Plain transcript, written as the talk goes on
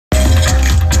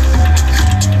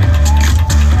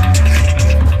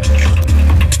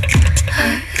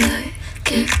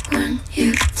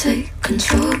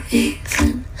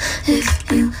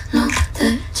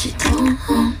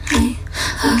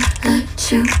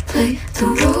play the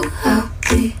role, I'll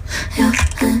be your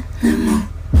animal.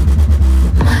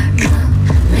 My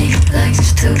mommy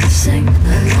likes to sing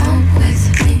along with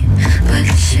me, but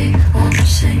she won't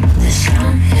sing this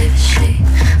song if she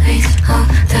reads all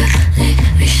the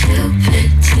lyrics. She'll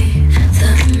pity the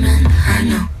men I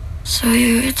know. So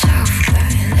you're a tough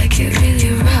guy, like you're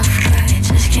really rough guy.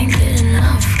 Just can't get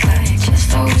enough guy,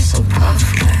 just always so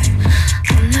puff guy.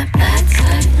 I'm that bad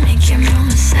type, make your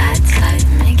mama sad type,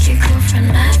 make your girlfriend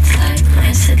mad type,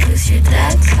 might seduce your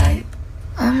dad type.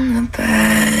 I'm the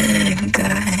bad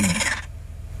guy.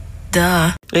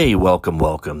 Duh. Hey,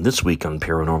 welcome. This week on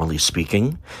Paranormally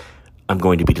Speaking, I'm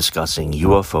going to be discussing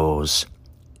UFOs,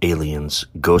 aliens,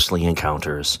 ghostly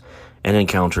encounters, and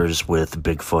encounters with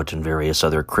Bigfoot and various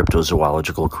other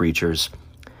cryptozoological creatures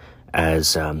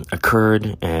as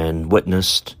occurred and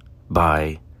witnessed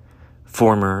by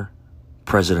former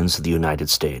presidents of the United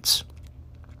States.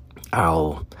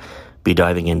 I'll be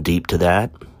diving in deep to that.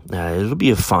 It'll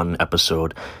be a fun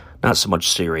episode, not so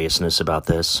much seriousness about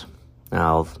this.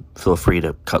 I'll feel free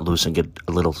to cut loose and get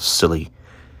a little silly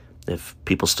if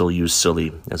people still use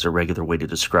silly as a regular way to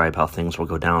describe how things will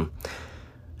go down.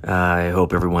 I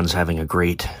hope everyone's having a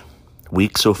great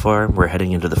week so far. We're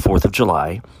heading into the 4th of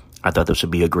July. I thought this would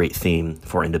be a great theme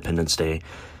for Independence Day,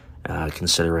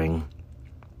 considering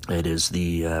it is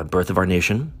the birth of our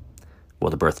nation,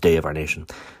 well, the birthday of our nation,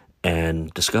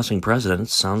 and discussing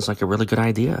presidents sounds like a really good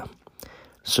idea.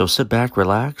 So sit back,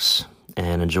 relax,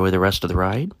 and enjoy the rest of the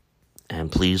ride,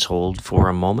 and please hold for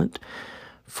a moment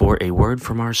for a word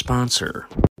from our sponsor.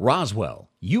 Roswell,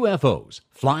 UFOs,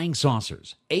 flying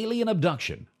saucers, alien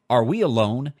abduction. Are we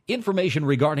alone? Information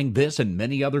regarding this and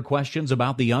many other questions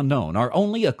about the unknown are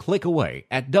only a click away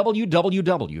at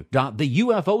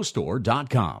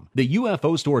www.theufostore.com.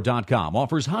 TheUFOstore.com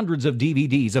offers hundreds of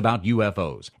DVDs about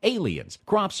UFOs, aliens,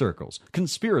 crop circles,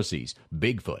 conspiracies,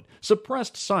 Bigfoot,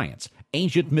 suppressed science,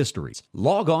 ancient mysteries.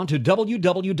 Log on to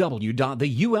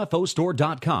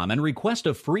www.theufostore.com and request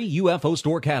a free UFO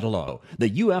Store catalog.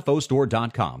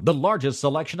 TheUFOstore.com, the largest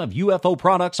selection of UFO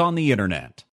products on the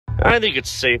internet. I think it's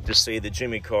safe to say that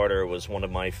Jimmy Carter was one of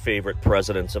my favorite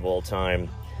presidents of all time.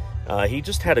 He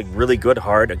just had a really good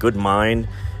heart, a good mind,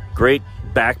 great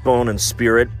backbone and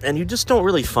spirit, and you just don't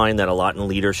really find that a lot in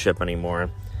leadership anymore.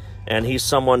 And he's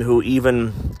someone who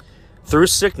even through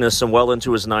sickness and well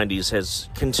into his 90s has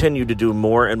continued to do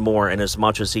more and more and as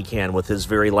much as he can with his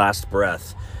very last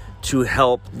breath to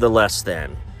help the less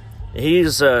than.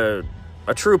 He's a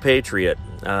true patriot.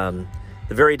 The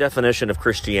very definition of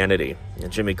Christianity.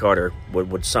 Jimmy Carter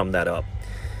would sum that up.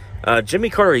 Jimmy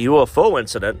Carter UFO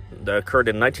incident occurred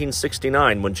in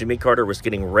 1969 when Jimmy Carter was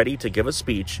getting ready to give a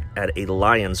speech at a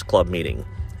Lions Club meeting,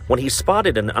 when he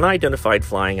spotted an unidentified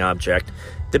flying object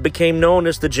that became known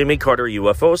as the Jimmy Carter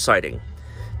UFO sighting.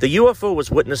 The UFO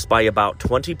was witnessed by about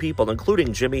 20 people,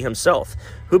 including Jimmy himself,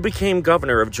 who became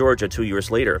governor of Georgia 2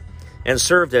 years later, and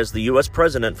served as the U.S.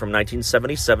 president from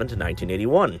 1977 to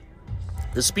 1981.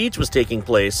 The speech was taking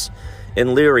place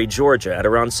in Leary, Georgia at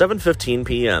around 7:15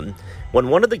 p.m. when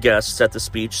one of the guests at the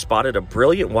speech spotted a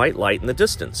brilliant white light in the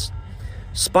distance.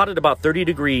 Spotted about 30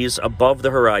 degrees above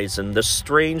the horizon, the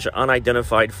strange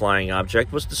unidentified flying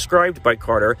object was described by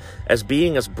Carter as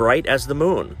being as bright as the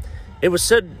moon. It was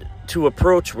said to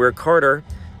approach where Carter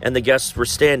and the guests were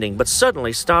standing, but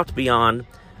suddenly stopped beyond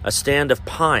a stand of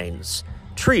pines,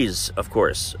 trees, of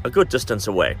course, a good distance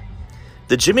away.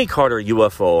 The Jimmy Carter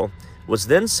UFO was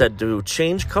then said to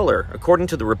change color. According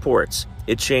to the reports,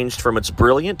 it changed from its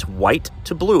brilliant white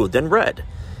to blue, then red,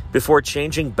 before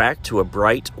changing back to a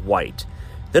bright white.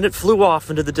 Then it flew off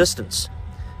into the distance.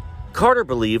 Carter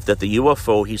believed that the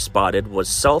UFO he spotted was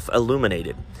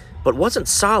self-illuminated, but wasn't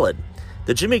solid.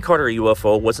 The Jimmy Carter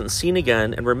UFO wasn't seen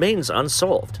again and remains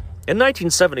unsolved. In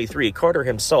 1973, Carter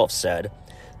himself said,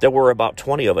 "There were about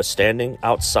 20 of us standing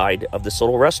outside of this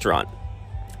little restaurant,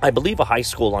 I believe a high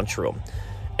school lunchroom,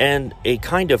 and a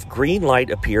kind of green light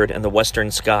appeared in the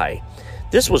western sky.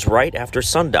 This was right after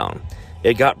sundown.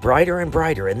 It got brighter and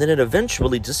brighter, and then it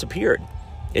eventually disappeared.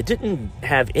 It didn't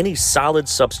have any solid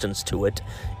substance to it,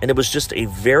 and it was just a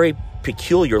very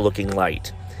peculiar-looking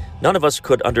light. None of us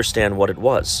could understand what it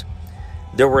was.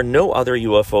 There were no other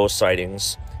UFO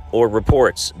sightings or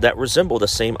reports that resemble the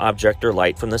same object or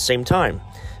light from the same time.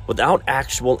 Without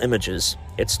actual images,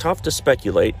 it's tough to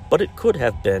speculate, but it could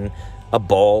have been a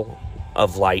ball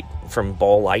of light from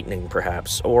ball lightning,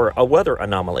 perhaps, or a weather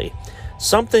anomaly,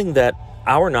 something that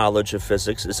our knowledge of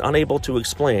physics is unable to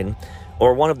explain,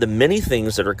 or one of the many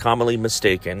things that are commonly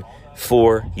mistaken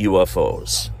for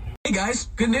UFOs." Hey guys,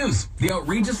 good news. The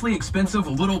outrageously expensive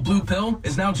little blue pill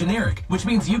is now generic, which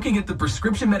means you can get the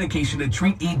prescription medication to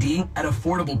treat ED at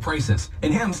affordable prices.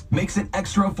 And Hims makes it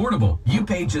extra affordable. You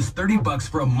pay just $30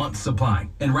 for a month's supply.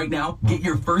 And right now, get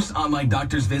your first online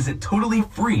doctor's visit totally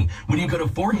free when you go to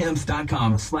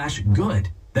forhims.com/good.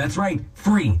 That's right,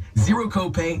 free. Zero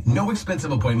copay, no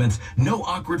expensive appointments, no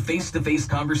awkward face-to-face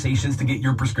conversations to get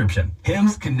your prescription.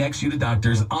 Hims connects you to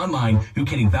doctors online who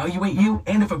can evaluate you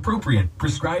and, if appropriate,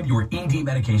 prescribe your ED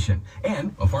medication.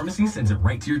 And a pharmacy sends it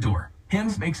right to your door.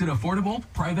 Hims makes it affordable,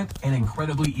 private, and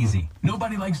incredibly easy.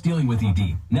 Nobody likes dealing with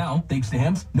ED. Now, thanks to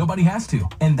Hims, nobody has to.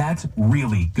 And that's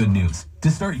really good news. To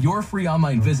start your free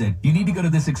online visit, you need to go to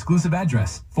this exclusive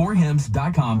address,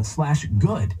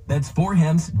 forhims.com/good. That's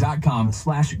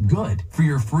forhims.com/good for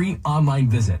your free online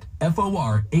visit.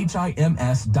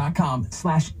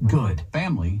 forhims.com/good.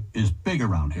 Family is big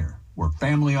around here. We're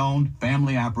family owned,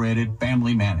 family operated,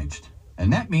 family managed.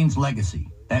 And that means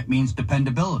legacy. That means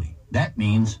dependability. That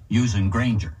means using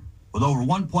Grainger. With over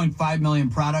 1.5 million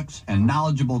products and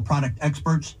knowledgeable product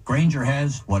experts, Grainger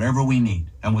has whatever we need.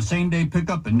 And with same-day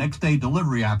pickup and next-day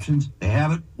delivery options, they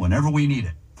have it whenever we need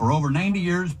it. For over 90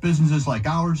 years, businesses like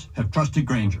ours have trusted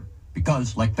Grainger.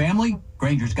 Because, like family,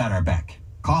 Grainger's got our back.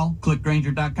 Call, click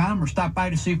Grainger.com, or stop by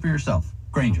to see for yourself.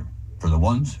 Grainger, for the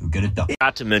ones who get it done.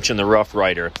 Not to mention the Rough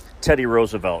Rider, Teddy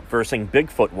Roosevelt, versing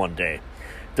Bigfoot one day.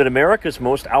 Did America's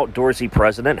most outdoorsy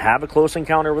president have a close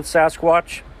encounter with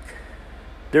Sasquatch?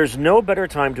 There's no better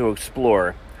time to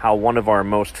explore how one of our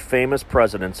most famous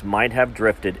presidents might have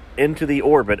drifted into the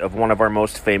orbit of one of our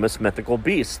most famous mythical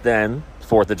beasts than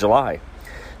 4th of July.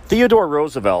 Theodore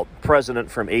Roosevelt,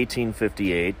 president from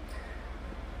 1858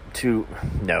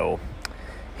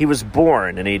 he was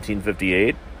born in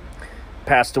 1858,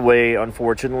 passed away,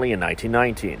 unfortunately, in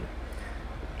 1919.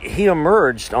 He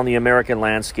emerged on the American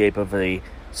landscape of a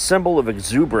symbol of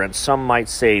exuberance, some might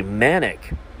say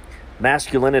manic,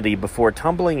 masculinity before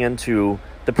tumbling into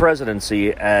the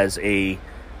presidency as a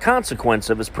consequence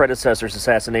of his predecessor's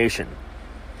assassination.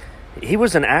 He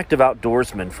was an active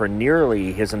outdoorsman for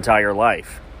nearly his entire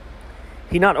life.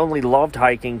 He not only loved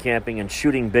hiking, camping, and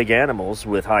shooting big animals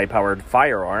with high-powered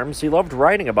firearms, he loved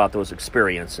writing about those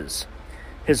experiences.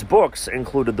 His books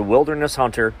included The Wilderness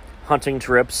Hunter, Hunting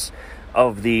Trips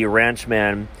of the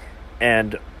Ranchman,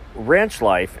 and Ranch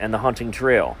Life and the Hunting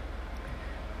Trail.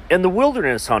 In The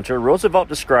Wilderness Hunter, Roosevelt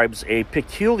describes a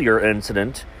peculiar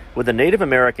incident with a Native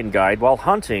American guide while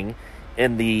hunting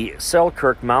in the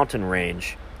Selkirk mountain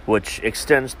range, which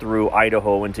extends through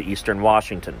Idaho into eastern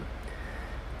Washington.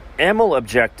 Amel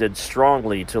objected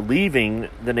strongly to leaving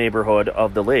the neighborhood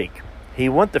of the lake. He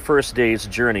went the first day's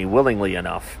journey willingly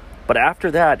enough, but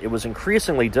after that it was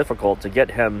increasingly difficult to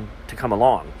get him to come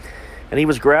along, and he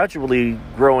was gradually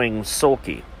growing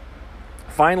sulky.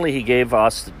 Finally, he gave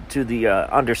us to the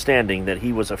understanding that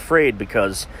he was afraid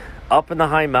because up in the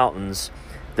high mountains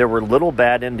there were little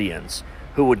bad Indians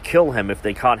who would kill him if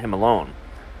they caught him alone,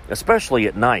 especially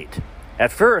at night.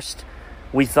 At first,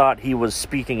 we thought he was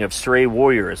speaking of stray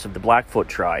warriors of the Blackfoot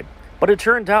tribe, but it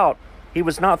turned out he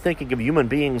was not thinking of human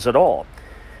beings at all,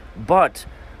 but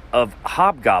of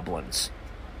hobgoblins.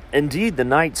 Indeed, the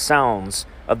night sounds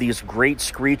of these great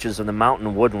screeches in the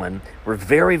mountain woodland were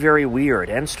very, very weird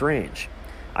and strange.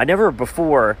 I never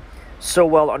before so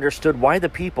well understood why the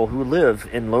people who live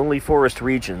in lonely forest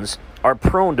regions are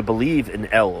prone to believe in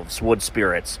elves, wood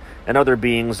spirits, and other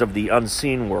beings of the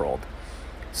unseen world.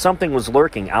 Something was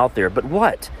lurking out there, but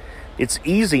what? It's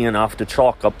easy enough to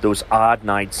chalk up those odd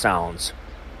night sounds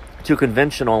to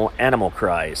conventional animal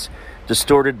cries,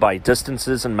 distorted by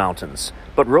distances and mountains.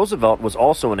 But Roosevelt was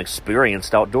also an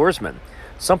experienced outdoorsman.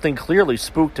 Something clearly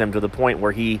spooked him to the point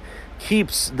where he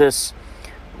keeps this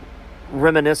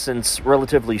reminiscence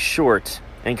relatively short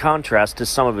in contrast to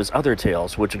some of his other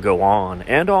tales, which go on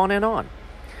and on and on.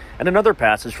 In another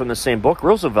passage from the same book,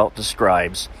 Roosevelt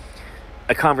describes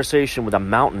a conversation with a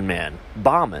mountain man,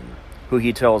 Bauman, who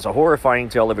he tells a horrifying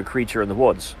tale of a creature in the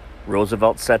woods.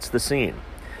 Roosevelt sets the scene.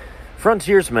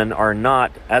 Frontiersmen are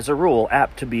not, as a rule,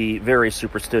 apt to be very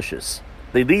superstitious.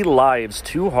 They lead lives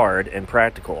too hard and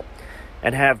practical,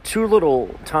 and have too little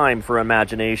time for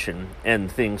imagination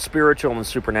and things spiritual and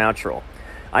supernatural.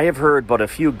 I have heard but a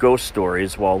few ghost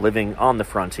stories while living on the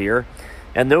frontier,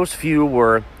 and those few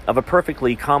were of a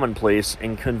perfectly commonplace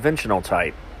and conventional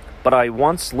type. But I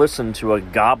once listened to a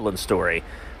goblin story,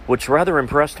 which rather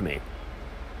impressed me.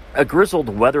 A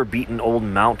grizzled, weather-beaten old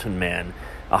mountain man,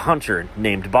 a hunter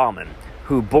named Bauman,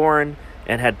 who born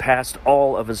and had passed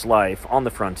all of his life on the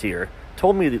frontier,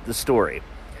 told me the story.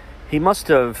 He must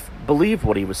have believed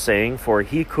what he was saying, for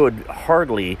he could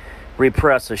hardly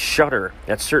repress a shudder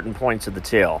at certain points of the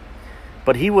tale.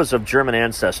 but he was of German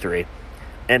ancestry,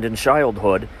 and in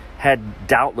childhood had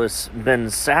doubtless been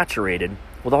saturated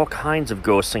with all kinds of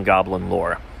ghosts and goblin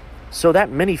lore, so that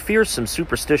many fearsome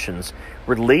superstitions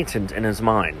were latent in his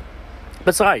mind.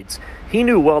 Besides, he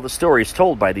knew well the stories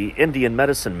told by the Indian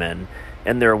medicine men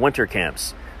in their winter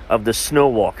camps of the snow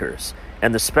walkers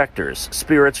and the specters,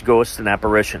 spirits, ghosts, and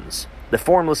apparitions, the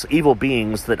formless evil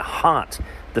beings that haunt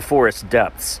the forest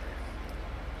depths,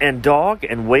 and dog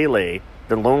and waylay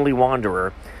the lonely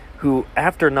wanderer who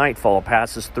after nightfall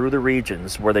passes through the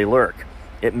regions where they lurk.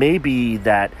 It may be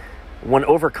that when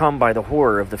overcome by the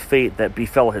horror of the fate that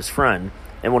befell his friend,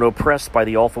 and when oppressed by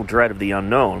the awful dread of the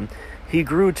unknown, he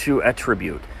grew to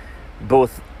attribute,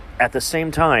 both at the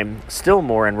same time, still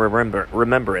more in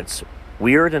remembrance,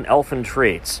 weird and elfin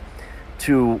traits,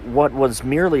 to what was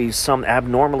merely some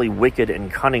abnormally wicked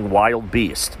and cunning wild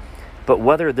beast. But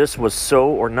whether this was so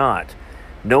or not,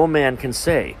 no man can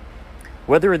say.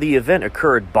 Whether the event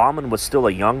occurred, Bauman was still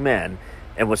a young man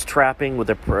and was trapping with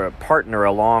a partner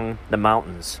along the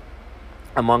mountains,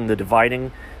 among the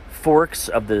dividing forks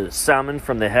of the salmon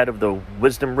from the head of the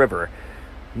Wisdom River,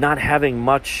 not having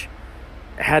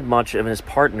had much of his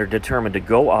partner determined to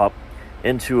go up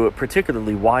into a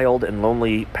particularly wild and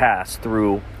lonely pass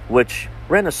through which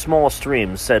ran a small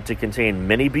stream said to contain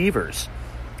many beavers.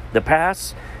 The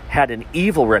pass had an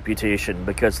evil reputation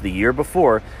because the year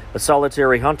before, a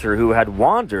solitary hunter who had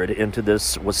wandered into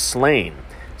this was slain,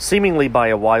 seemingly by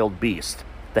a wild beast,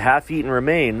 the half-eaten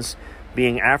remains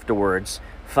being afterwards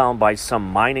found by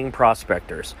some mining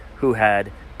prospectors who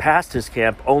had passed his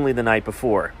camp only the night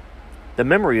before. The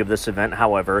memory of this event,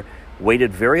 however,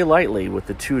 weighted very lightly with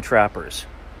the two trappers,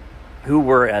 who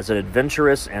were as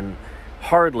adventurous and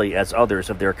hardly as others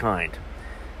of their kind.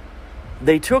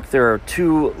 They took their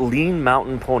two lean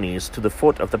mountain ponies to the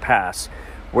foot of the pass,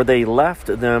 where they left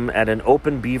them at an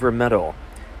open beaver meadow,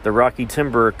 the rocky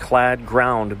timber-clad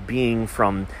ground being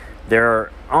from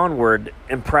there onward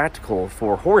impractical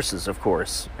for horses, of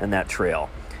course, in that trail.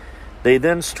 They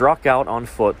then struck out on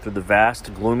foot through the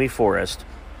vast, gloomy forest,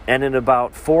 and in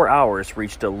about 4 hours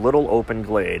reached a little open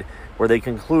glade, where they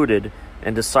concluded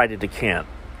and decided to camp.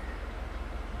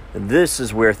 And this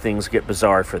is where things get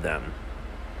bizarre for them.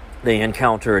 They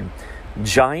encountered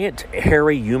giant,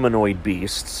 hairy humanoid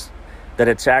beasts that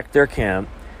attacked their camp,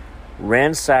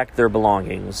 ransacked their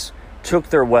belongings, took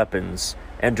their weapons,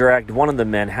 and dragged one of the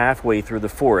men halfway through the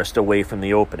forest away from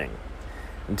the opening.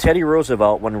 And Teddy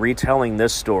Roosevelt, when retelling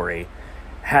this story,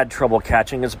 had trouble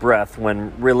catching his breath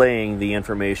when relaying the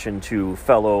information to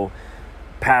fellow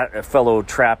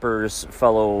trappers,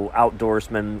 fellow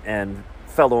outdoorsmen, and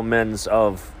fellow men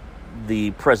of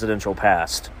the presidential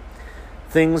past.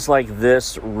 Things like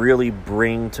this really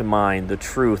bring to mind the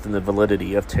truth and the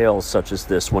validity of tales such as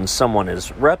this when someone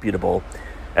as reputable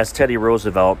as Teddy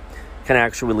Roosevelt can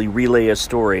actually relay a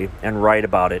story and write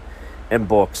about it in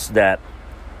books that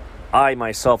I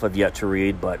myself have yet to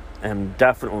read, but am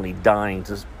definitely dying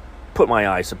to put my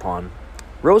eyes upon.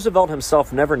 Roosevelt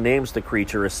himself never names the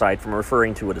creature aside from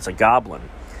referring to it as a goblin,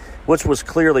 which was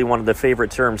clearly one of the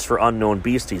favorite terms for unknown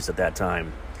beasties at that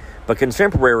time. But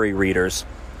contemporary readers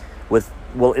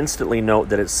will instantly note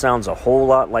that it sounds a whole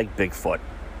lot like Bigfoot,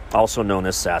 also known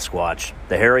as Sasquatch,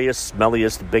 the hairiest,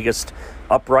 smelliest, biggest,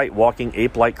 upright walking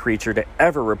ape-like creature to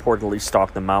ever reportedly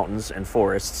stalk the mountains and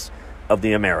forests of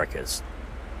the Americas.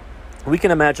 We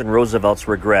can imagine Roosevelt's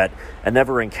regret at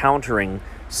never encountering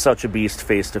such a beast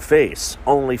face to face,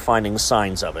 only finding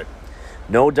signs of it.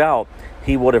 No doubt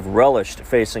he would have relished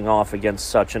facing off against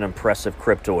such an impressive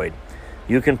cryptoid.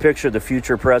 You can picture the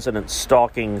future president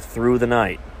stalking through the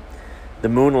night, the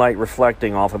moonlight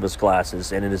reflecting off of his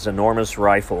glasses and in his enormous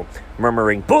rifle,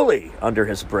 murmuring "bully" under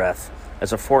his breath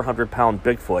as a 400-pound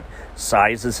Bigfoot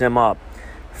sizes him up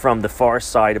from the far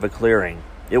side of a clearing.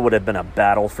 It would have been a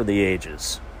battle for the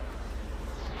ages.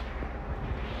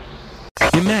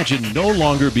 Imagine no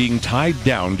longer being tied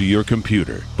down to your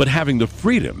computer, but having the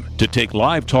freedom to take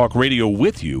Live Talk Radio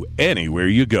with you anywhere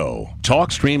you go.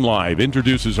 TalkStream Live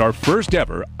introduces our first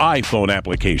ever iPhone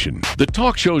application. The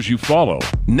talk shows you follow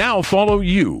now follow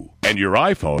you. And your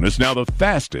iPhone is now the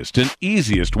fastest and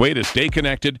easiest way to stay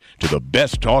connected to the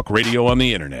best talk radio on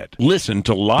the internet. Listen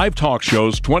to live talk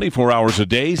shows 24 hours a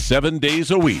day, 7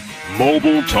 days a week.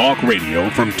 Mobile talk radio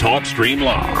from TalkStream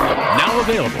Live. Now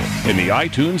available in the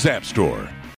iTunes App Store.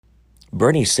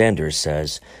 Bernie Sanders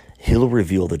says he'll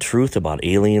reveal the truth about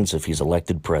aliens if he's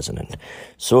elected president.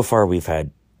 So far, we've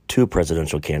had two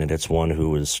presidential candidates, one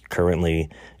who is currently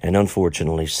and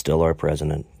unfortunately still our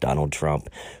president, Donald Trump,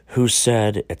 who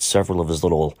said at several of his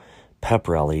little pep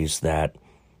rallies that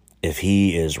if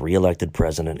he is reelected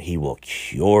president, he will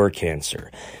cure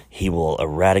cancer. He will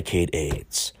eradicate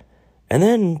AIDS. And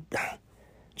then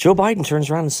Joe Biden turns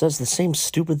around and says the same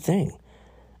stupid thing.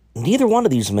 Neither one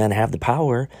of these men have the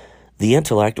power, the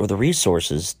intellect, or the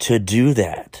resources to do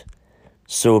that.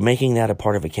 So making that a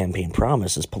part of a campaign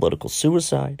promise is political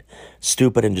suicide,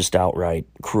 stupid, and just outright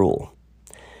cruel.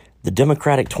 The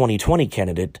Democratic 2020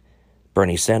 candidate,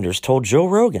 Bernie Sanders, told Joe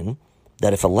Rogan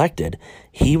that if elected,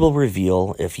 he will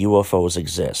reveal if UFOs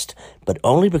exist, but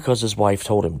only because his wife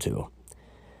told him to.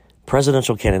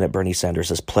 Presidential candidate Bernie Sanders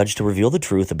has pledged to reveal the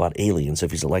truth about aliens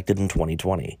if he's elected in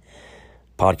 2020.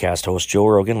 Podcast host Joe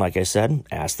Rogan, like I said,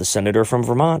 asked the senator from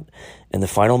Vermont in the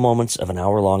final moments of an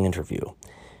hour-long interview.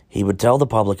 He would tell the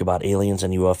public about aliens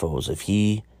and UFOs if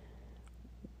he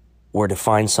were to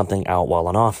find something out while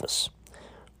in office.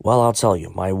 Well, I'll tell you,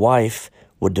 my wife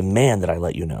would demand that I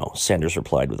let you know, Sanders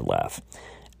replied with a laugh,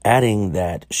 adding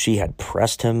that she had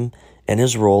pressed him in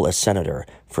his role as senator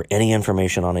for any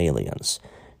information on aliens.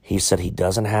 He said he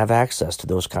doesn't have access to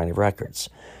those kind of records.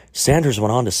 Sanders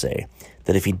went on to say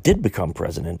that if he did become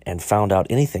president and found out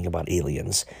anything about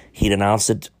aliens, he'd announce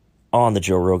it on the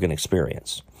Joe Rogan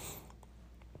Experience.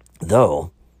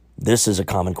 Though, this is a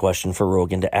common question for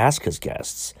Rogan to ask his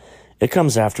guests. It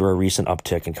comes after a recent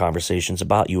uptick in conversations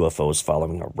about UFOs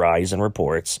following a rise in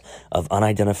reports of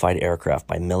unidentified aircraft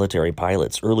by military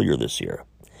pilots earlier this year.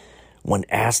 When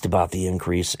asked about the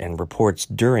increase in reports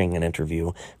during an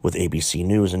interview with ABC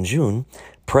News in June,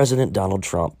 President Donald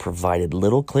Trump provided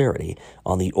little clarity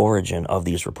on the origin of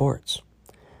these reports.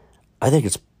 I think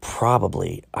it's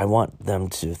probably, I want them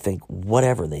to think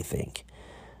whatever they think.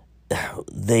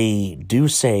 They do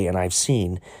say, and I've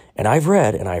seen, and I've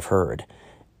read, and I've heard,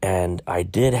 and I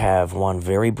did have one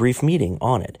very brief meeting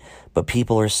on it, but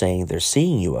people are saying they're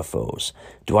seeing UFOs.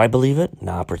 Do I believe it?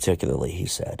 Not particularly, he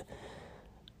said.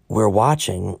 We're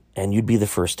watching, and you'd be the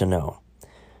first to know.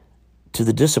 To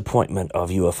the disappointment of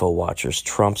UFO watchers,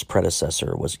 Trump's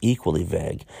predecessor was equally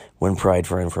vague when pried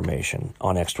for information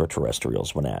on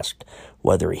extraterrestrials when asked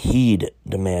whether he'd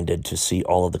demanded to see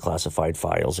all of the classified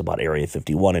files about Area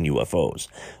 51 and UFOs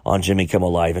on Jimmy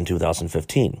Kimmel Live in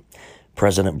 2015.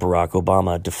 President Barack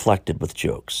Obama deflected with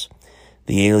jokes.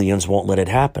 The aliens won't let it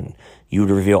happen. You'd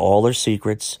reveal all their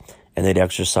secrets, and they'd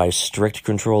exercise strict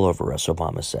control over us,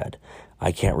 Obama said.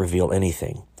 I can't reveal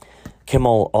anything.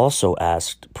 Kimmel also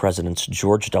asked Presidents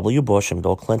George W. Bush and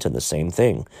Bill Clinton the same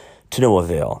thing, to no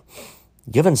avail.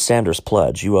 Given Sanders'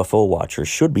 pledge, UFO watchers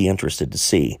should be interested to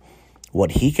see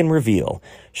what he can reveal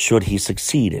should he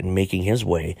succeed in making his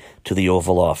way to the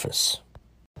Oval Office.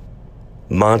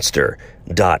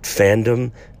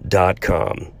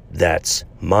 Monster.fandom.com. That's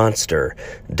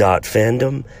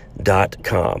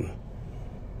monster.fandom.com.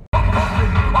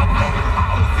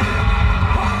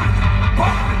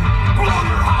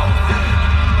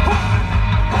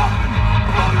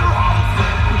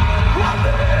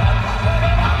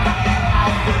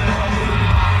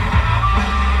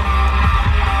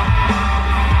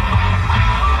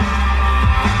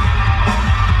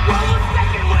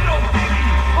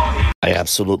 I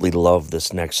absolutely love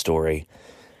this next story.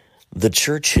 The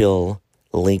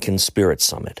Churchill-Lincoln Spirit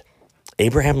Summit.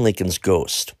 Abraham Lincoln's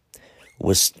ghost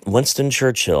was Winston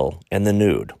Churchill and the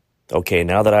nude. Okay,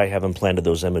 now that I have implanted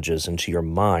those images into your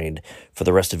mind for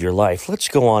the rest of your life, let's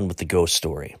go on with the ghost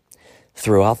story.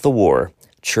 Throughout the war,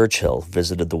 Churchill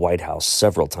visited the White House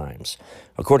several times.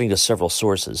 According to several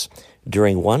sources,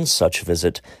 during one such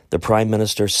visit, the Prime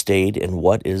Minister stayed in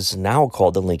what is now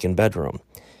called the Lincoln bedroom.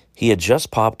 He had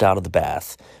just popped out of the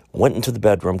bath, went into the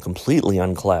bedroom completely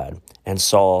unclad, and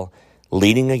saw,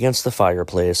 leaning against the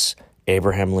fireplace,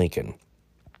 Abraham Lincoln.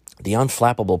 The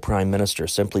unflappable Prime Minister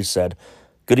simply said,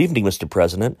 "Good evening, Mr.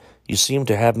 President. You seem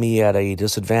to have me at a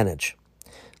disadvantage."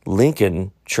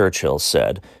 Lincoln, Churchill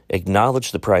said,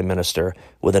 acknowledged the Prime Minister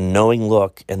with a knowing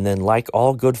look, and then, like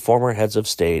all good former heads of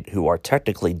state who are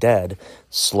technically dead,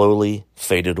 slowly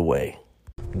faded away.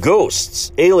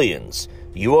 Ghosts, aliens,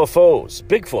 UFOs,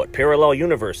 Bigfoot, parallel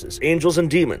universes, angels and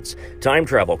demons, time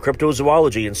travel,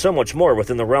 cryptozoology, and so much more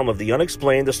within the realm of the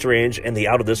unexplained, the strange, and the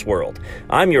out of this world.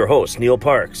 I'm your host, Neil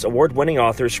Parks, award-winning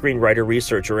author, screenwriter,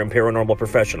 researcher, and paranormal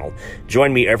professional.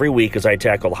 Join me every week as I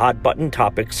tackle hot-button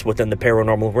topics within the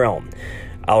paranormal realm.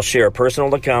 I'll share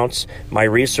personal accounts, my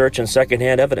research, and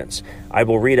secondhand evidence. I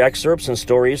will read excerpts and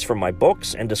stories from my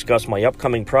books and discuss my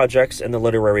upcoming projects in the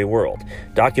literary world.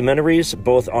 Documentaries,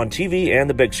 both on TV and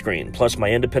the big screen, plus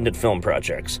my independent film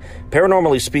projects.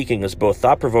 Paranormally Speaking is both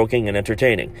thought-provoking and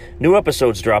entertaining. New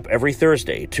episodes drop every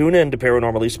Thursday. Tune in to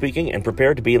Paranormally Speaking and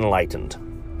prepare to be enlightened.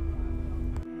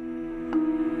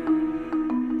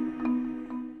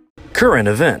 Current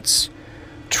events.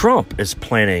 Trump is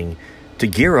planning to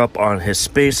gear up on his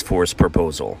Space Force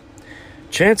proposal.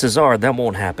 Chances are that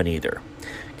won't happen either,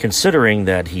 considering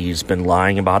that he's been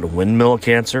lying about windmill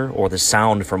cancer or the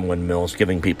sound from windmills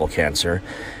giving people cancer.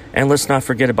 And let's not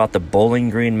forget about the Bowling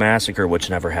Green massacre, which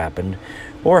never happened.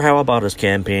 Or how about his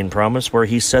campaign promise where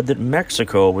he said that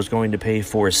Mexico was going to pay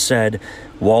for said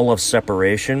wall of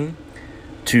separation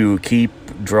to keep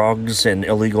drugs and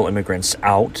illegal immigrants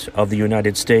out of the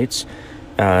United States?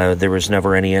 There was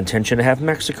never any intention to have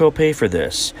Mexico pay for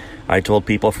this. I told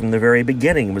people from the very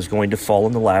beginning it was going to fall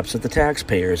in the laps of the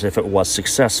taxpayers if it was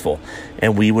successful,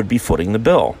 and we would be footing the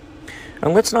bill.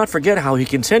 And let's not forget how he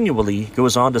continually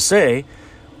goes on to say,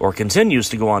 or continues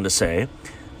to go on to say,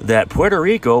 that Puerto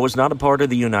Rico was not a part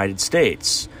of the United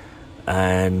States.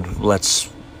 And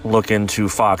let's look into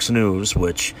Fox News,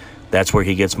 which that's where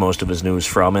he gets most of his news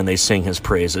from, and they sing his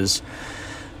praises,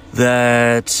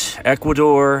 that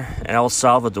Ecuador and El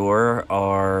Salvador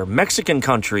are Mexican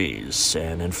countries,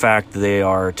 and in fact they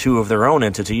are two of their own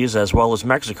entities, as well as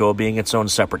Mexico being its own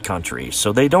separate country.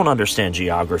 So they don't understand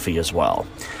geography as well.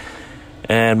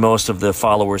 And most of the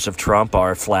followers of Trump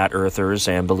are flat earthers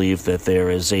and believe that there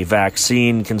is a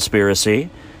vaccine conspiracy.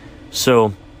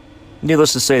 So,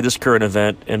 needless to say, this current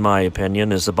event, in my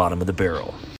opinion, is the bottom of the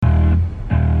barrel.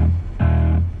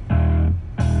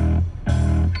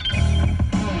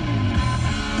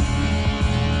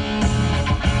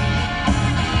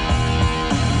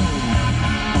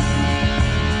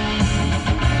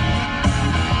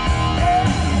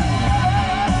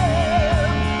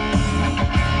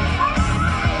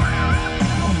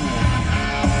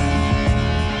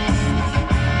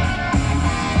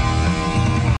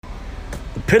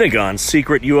 Pentagon's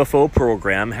secret UFO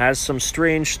program has some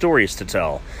strange stories to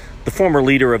tell. The former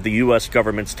leader of the U.S.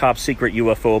 government's top secret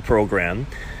UFO program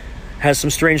has some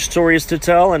strange stories to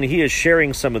tell, and he is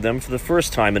sharing some of them for the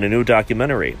first time in a new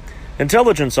documentary.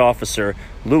 Intelligence officer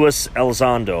Luis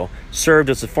Elizondo served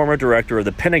as the former director of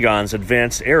the Pentagon's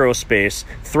Advanced Aerospace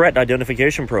Threat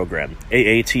Identification Program,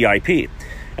 AATIP,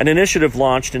 an initiative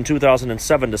launched in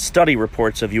 2007 to study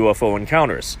reports of UFO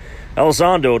encounters.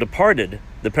 Elizondo departed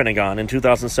the Pentagon in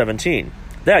 2017.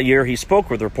 That year, he spoke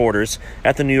with reporters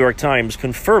at the New York Times,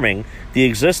 confirming the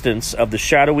existence of the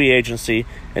shadowy agency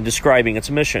and describing its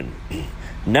mission.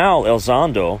 Now,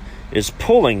 Elizondo is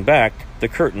pulling back the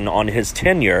curtain on his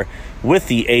tenure with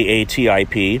the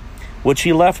AATIP, which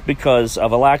he left because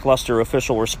of a lackluster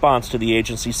official response to the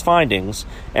agency's findings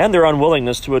and their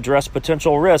unwillingness to address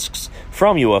potential risks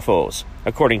from UFOs,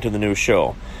 according to the new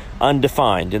show,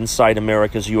 Undefined: Inside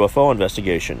America's UFO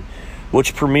Investigation,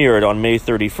 which premiered on May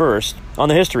 31st on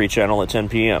the History Channel at 10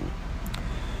 p.m.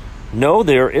 No,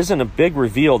 there isn't a big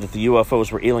reveal that the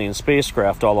UFOs were alien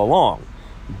spacecraft all along,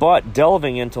 but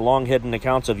delving into long-hidden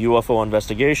accounts of UFO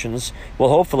investigations will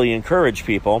hopefully encourage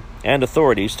people and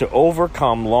authorities to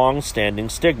overcome long-standing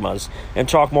stigmas and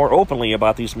talk more openly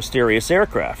about these mysterious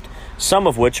aircraft, some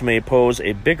of which may pose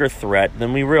a bigger threat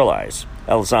than we realize,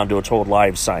 Elizondo told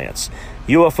Live Science.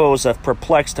 UFOs have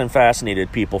perplexed and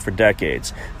fascinated people for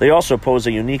decades. They also pose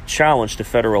a unique challenge to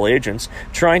federal agents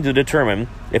trying to determine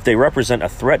if they represent a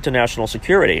threat to national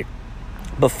security.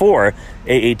 Before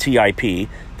AATIP,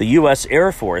 the U.S.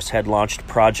 Air Force had launched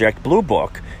Project Blue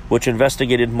Book, which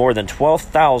investigated more than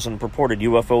 12,000 purported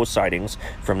UFO sightings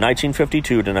from 1952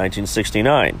 to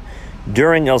 1969.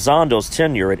 During Elizondo's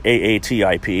tenure at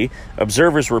AATIP,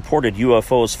 observers reported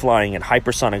UFOs flying at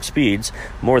hypersonic speeds,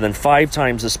 more than 5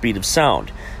 times the speed of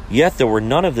sound. Yet there were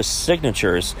none of the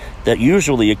signatures that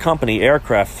usually accompany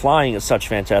aircraft flying at such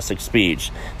fantastic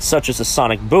speeds, such as a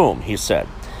sonic boom, he said.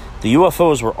 The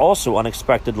UFOs were also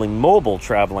unexpectedly mobile,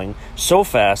 traveling so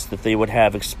fast that they would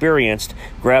have experienced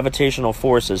gravitational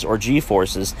forces, or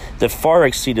G-forces, that far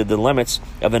exceeded the limits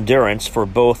of endurance for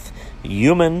both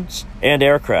humans and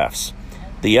aircrafts.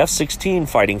 The F-16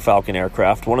 Fighting Falcon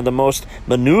aircraft, one of the most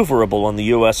maneuverable in the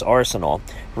U.S. arsenal,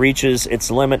 reaches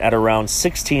its limit at around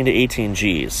 16 to 18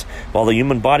 Gs, while the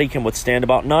human body can withstand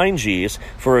about 9 Gs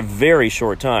for a very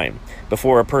short time,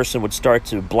 before a person would start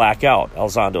to black out,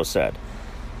 Elizondo said.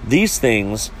 These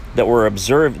things that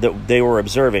they were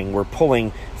observing were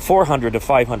pulling 400 to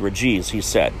 500 Gs, he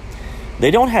said.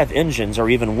 They don't have engines or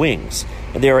even wings,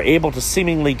 and they are able to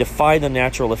seemingly defy the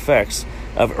natural effects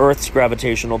of Earth's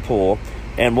gravitational pull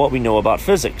and what we know about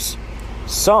physics.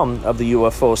 Some of the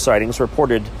UFO sightings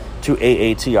reported to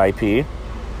AATIP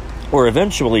were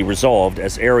eventually resolved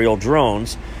as aerial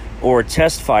drones or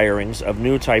test firings of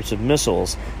new types of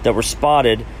missiles that were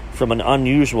spotted from an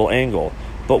unusual angle.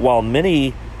 But while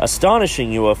many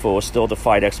astonishing UFOs still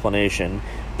defied explanation,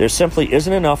 There simply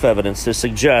isn't enough evidence to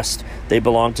suggest they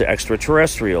belong to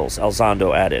extraterrestrials,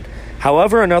 Elizondo added.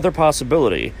 However, another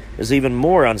possibility is even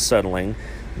more unsettling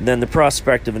than the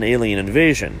prospect of an alien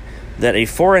invasion, that a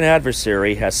foreign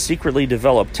adversary has secretly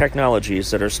developed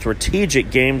technologies that are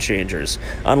strategic game changers,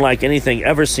 unlike anything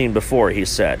ever seen before, he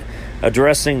said.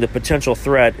 Addressing the potential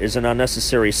threat is an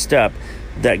unnecessary step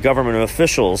that government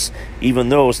officials, even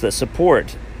those that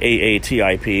support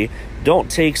AATIP,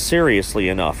 don't take seriously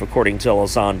enough, according to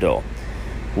Elizondo.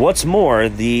 What's more,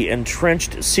 the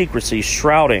entrenched secrecy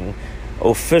shrouding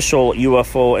official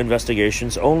UFO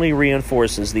investigations only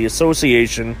reinforces the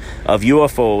association of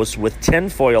UFOs with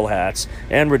tinfoil hats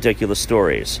and ridiculous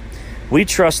stories. We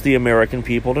trust the American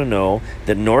people to know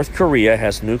that North Korea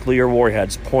has nuclear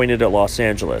warheads pointed at Los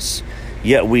Angeles.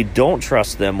 Yet we don't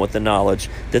trust them with the knowledge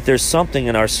that there's something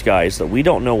in our skies that we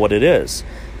don't know what it is.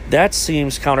 That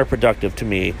seems counterproductive to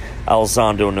me,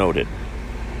 Elizondo noted.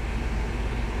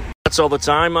 That's all the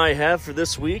time I have for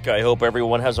this week. I hope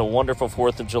everyone has a wonderful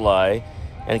 4th of July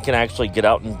and can actually get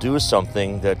out and do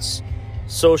something that's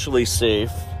socially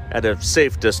safe at a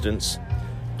safe distance.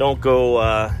 Don't go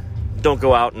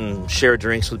out and share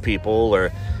drinks with people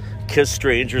or kiss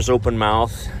strangers open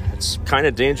mouth. It's kind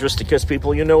of dangerous to kiss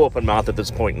people you know open mouth at this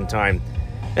point in time.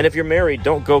 And if you're married,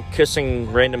 don't go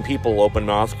kissing random people open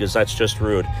mouth, because that's just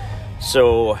rude.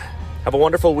 So have a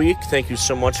wonderful week. Thank you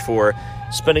so much for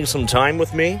spending some time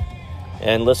with me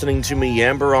and listening to me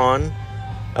yammer on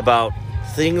about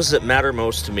things that matter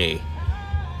most to me.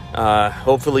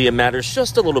 Hopefully it matters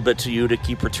just a little bit to you to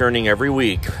keep returning every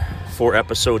week for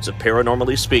episodes of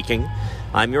Paranormally Speaking.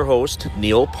 I'm your host,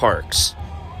 Neil Parks.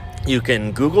 You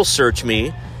can Google search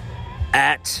me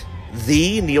at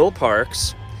The Neil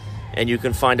Parks, and you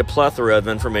can find a plethora of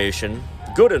information,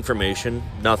 good information,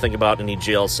 nothing about any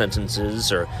jail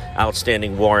sentences or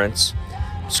outstanding warrants.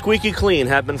 Squeaky clean,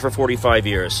 have been for 45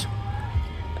 years.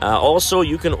 Also,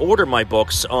 you can order my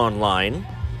books online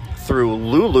through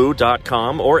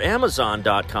Lulu.com or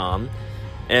Amazon.com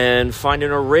and find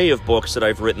an array of books that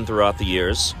I've written throughout the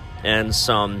years and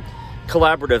some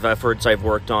collaborative efforts I've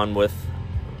worked on with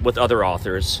other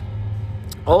authors.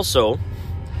 Also,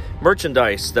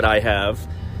 merchandise that I have.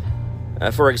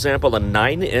 For example, a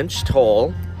 9-inch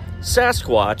tall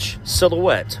Sasquatch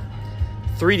silhouette,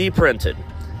 3D printed.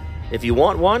 If you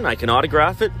want one, I can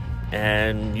autograph it,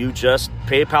 and you just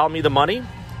PayPal me the money,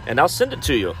 and I'll send it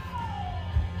to you.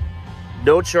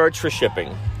 No charge for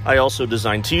shipping. I also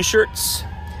design t-shirts,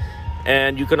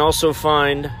 and you can also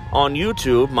find on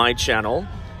YouTube my channel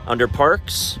under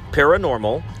Parks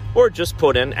Paranormal, or just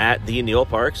put in at The Neil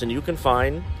Parks, and you can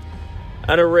find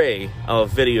an array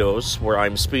of videos where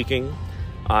I'm speaking,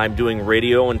 I'm doing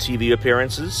radio and TV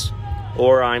appearances,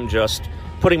 or I'm just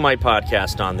putting my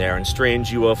podcast on there, and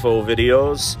strange UFO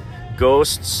videos,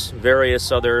 ghosts,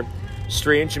 various other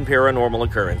strange and paranormal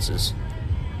occurrences.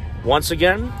 Once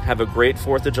again, have a great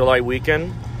 4th of July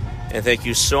weekend, and thank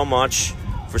you so much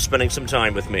for spending some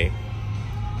time with me.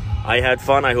 I had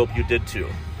fun. I hope you did too.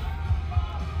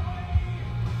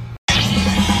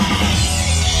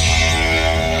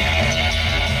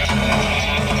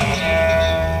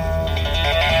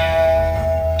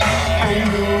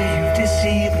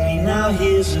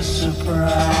 Here's a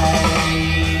surprise.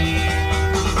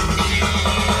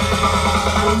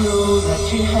 I know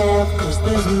that you have, 'cause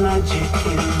there's magic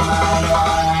in my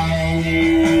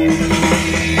eyes.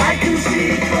 I can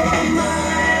see for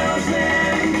miles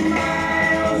and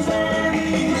miles and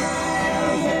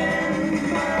miles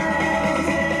and miles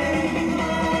and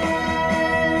miles.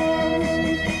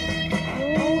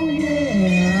 Oh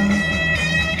yeah.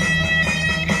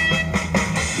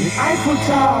 The Eiffel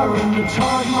Tower and the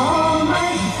Taj Mahal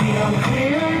might be on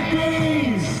clear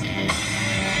days.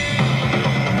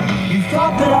 You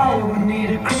thought that I would need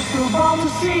a crystal ball to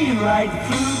see right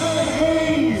through the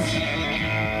haze.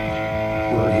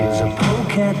 Well, here's a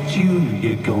poke at you.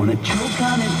 You're gonna choke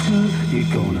on it too.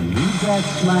 You're gonna lose that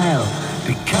smile,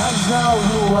 because all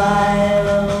the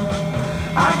while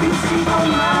I can see my